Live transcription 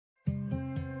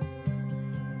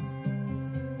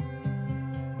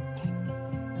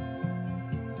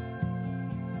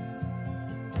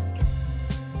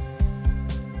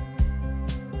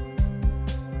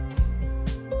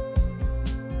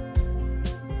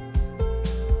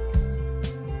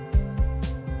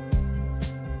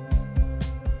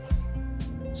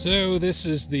So this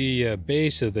is the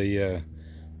base of the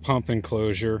pump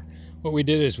enclosure. What we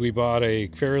did is we bought a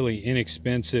fairly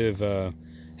inexpensive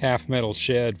half metal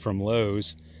shed from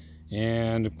Lowe's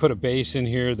and put a base in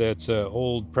here that's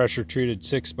old pressure treated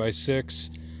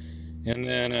 6x6, and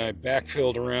then I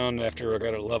backfilled around after I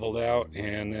got it leveled out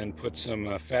and then put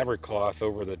some fabric cloth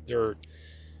over the dirt.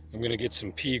 I'm going to get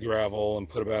some pea gravel and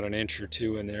put about an inch or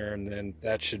two in there, and then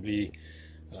that should be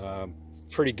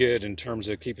pretty good in terms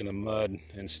of keeping the mud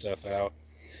and stuff out.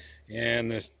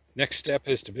 And the next step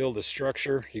is to build the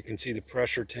structure. You can see the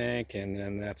pressure tank, and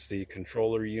then that's the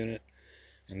controller unit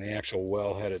and the actual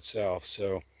wellhead itself.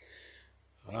 So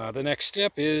the next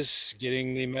step is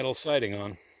getting the metal siding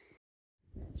on.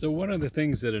 So one of the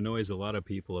things that annoys a lot of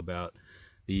people about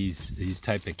these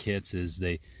type of kits is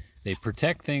they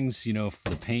protect things, you know, for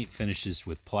the paint finishes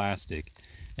with plastic.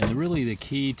 And really the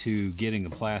key to getting the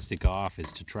plastic off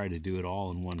is to try to do it all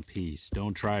in one piece.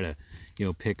 Don't try to, you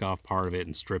know, pick off part of it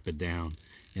and strip it down.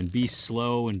 And be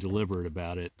slow and deliberate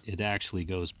about it. It actually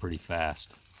goes pretty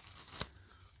fast.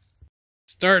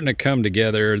 Starting to come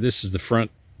together. This is the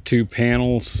front two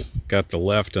panels. Got the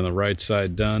left and the right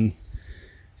side done.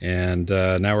 And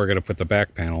now we're going to put the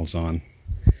back panels on.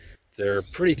 They're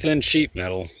pretty thin sheet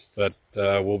metal, but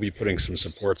we'll be putting some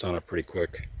supports on it pretty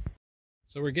quick.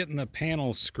 So we're getting the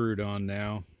panels screwed on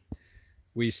now.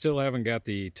 We still haven't got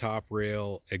the top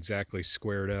rail exactly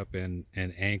squared up and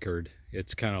anchored.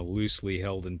 It's kind of loosely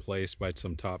held in place by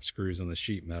some top screws on the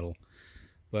sheet metal.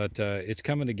 But it's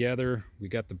coming together. We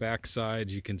got the back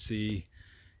side, you can see,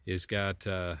 is got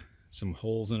some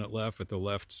holes in it left, but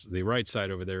the right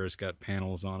side over there has got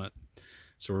panels on it.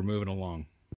 So we're moving along.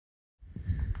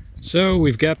 So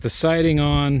we've got the siding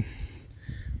on.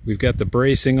 We've got the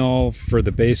bracing all for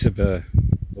the base of the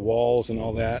walls and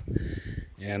all that.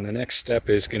 And the next step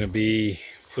is going to be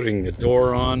putting the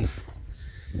door on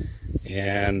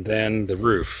and then the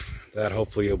roof. That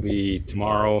hopefully will be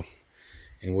tomorrow,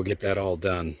 and we'll get that all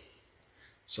done.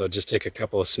 So just take a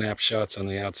couple of snapshots on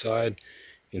the outside.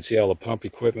 You can see all the pump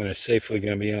equipment is safely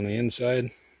going to be on the inside.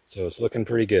 So it's looking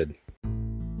pretty good.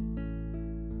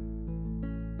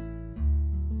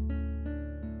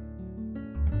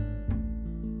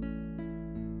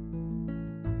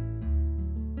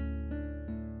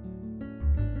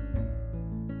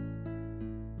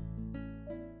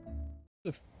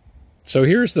 So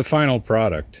here's the final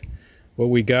product. What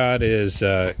we got is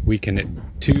we can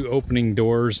two opening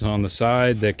doors on the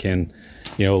side that can,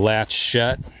 you know, latch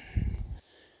shut,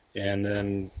 and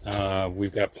then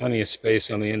we've got plenty of space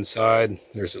on the inside.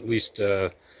 There's at least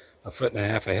a 1.5 foot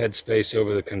of head space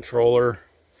over the controller.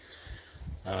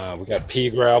 We got pea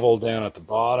gravel down at the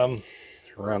bottom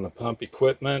around the pump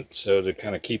equipment, so to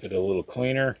kind of keep it a little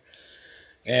cleaner.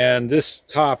 And this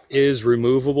top is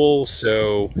removable,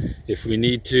 so if we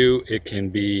need to, it can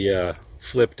be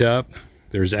flipped up.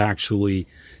 There's actually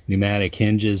pneumatic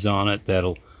hinges on it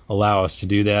that'll allow us to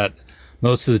do that.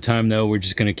 Most of the time though, we're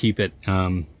just going to keep it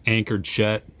anchored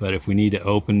shut, but if we need to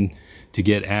open to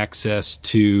get access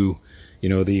to, you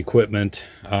know, the equipment,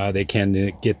 they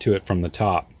can get to it from the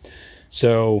top.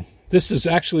 So this has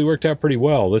actually worked out pretty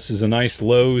well. This is a nice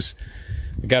Lowe's.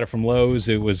 I got it from Lowe's.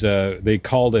 It was they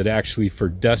called it actually for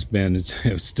dustbin.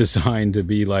 It's designed to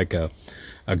be like a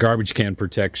garbage can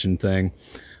protection thing,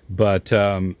 but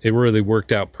it really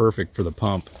worked out perfect for the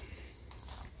pump.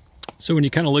 So when you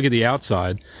kind of look at the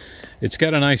outside, it's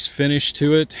got a nice finish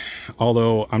to it,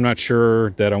 although I'm not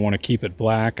sure that I want to keep it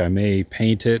black. I may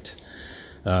paint it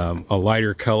a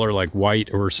lighter color like white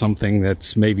or something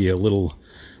that's maybe a little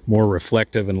more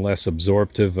reflective and less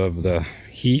absorptive of the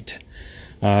heat.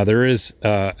 There is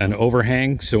an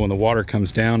overhang, so when the water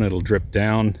comes down, it'll drip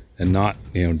down and not,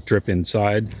 you know, drip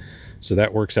inside. So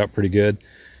that works out pretty good.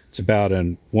 It's about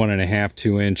a 1.5 to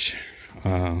 2 inch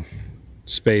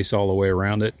space all the way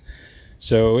around it.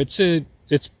 So it's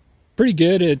pretty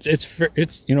good. It's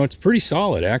you know, it's pretty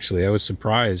solid actually. I was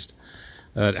surprised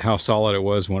at how solid it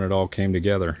was when it all came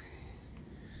together.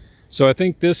 So I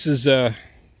think this is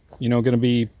you know, going to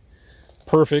be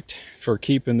perfect for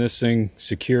keeping this thing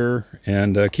secure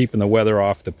and keeping the weather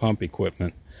off the pump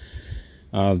equipment.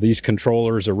 These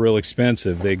controllers are real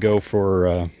expensive. They go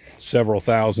for several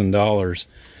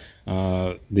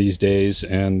 $1,000s these days,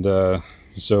 and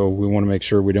so we want to make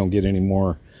sure we don't get any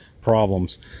more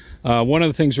problems. One of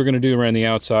the things we're going to do around the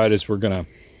outside is we're going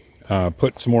to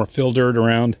put some more fill dirt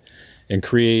around and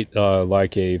create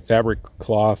like a fabric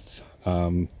cloth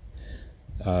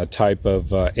type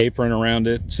of apron around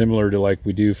it, similar to like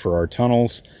we do for our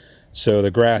tunnels, so the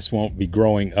grass won't be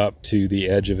growing up to the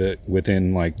edge of it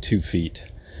within like 2 feet.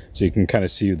 So you can kind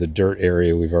of see the dirt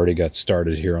area we've already got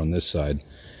started here on this side.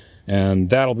 And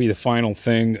that'll be the final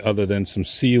thing, other than some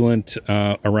sealant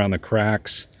around the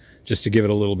cracks, just to give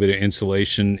it a little bit of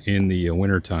insulation in the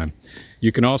winter time.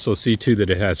 You can also see too that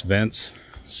it has vents,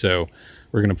 so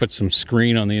we're going to put some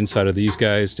screen on the inside of these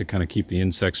guys to kind of keep the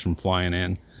insects from flying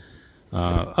in.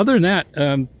 Other than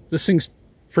that, this thing's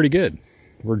pretty good.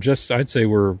 I'd say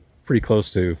we're pretty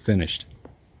close to finished.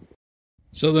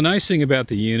 So the nice thing about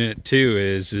the unit too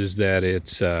is that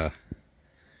it's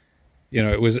you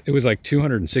know, it was like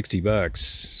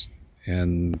 $260,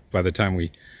 and by the time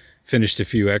we finished a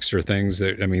few extra things,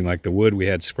 that, I mean, like the wood, we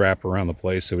had scrap around the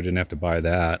place, so we didn't have to buy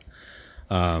that.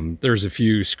 There's a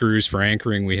few screws for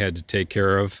anchoring we had to take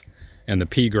care of, and the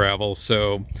pea gravel.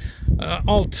 So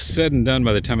all said and done,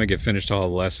 by the time I get finished, I'll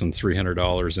have less than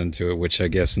 $300 into it, which I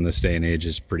guess in this day and age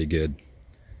is pretty good.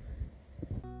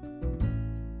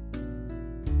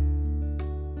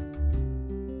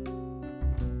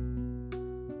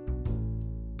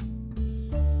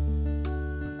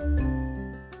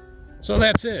 So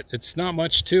that's it. It's not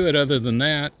much to it other than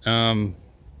that.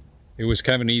 It was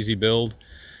kind of an easy build.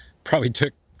 Probably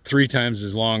took 3 times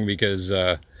as long because,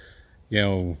 you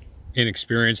know,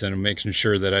 inexperience, and making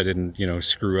sure that I didn't, you know,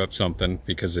 screw up something,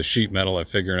 because the sheet metal, I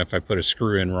figured if I put a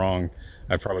screw in wrong,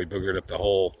 I probably boogered up the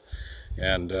hole.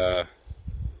 And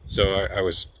so I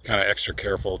was kind of extra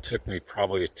careful. It took me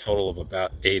probably a total of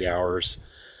about 8 hours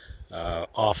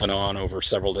off and on over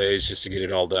several days just to get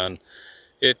it all done.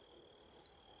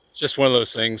 It's just one of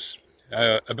those things.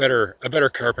 A better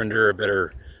carpenter, a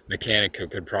better mechanic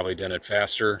could probably done it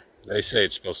faster. They say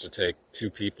it's supposed to take 2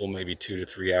 people, maybe 2 to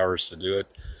 3 hours to do it.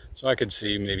 So I could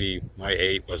see maybe my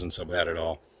 8 wasn't so bad at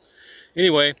all.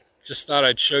 Anyway, just thought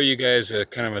I'd show you guys a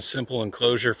kind of a simple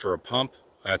enclosure for a pump.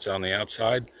 That's on the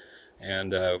outside,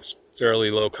 and it was fairly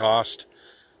low cost.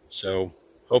 So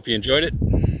hope you enjoyed it.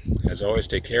 As always,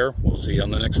 take care. We'll see you on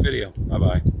the next video.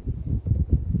 Bye-bye.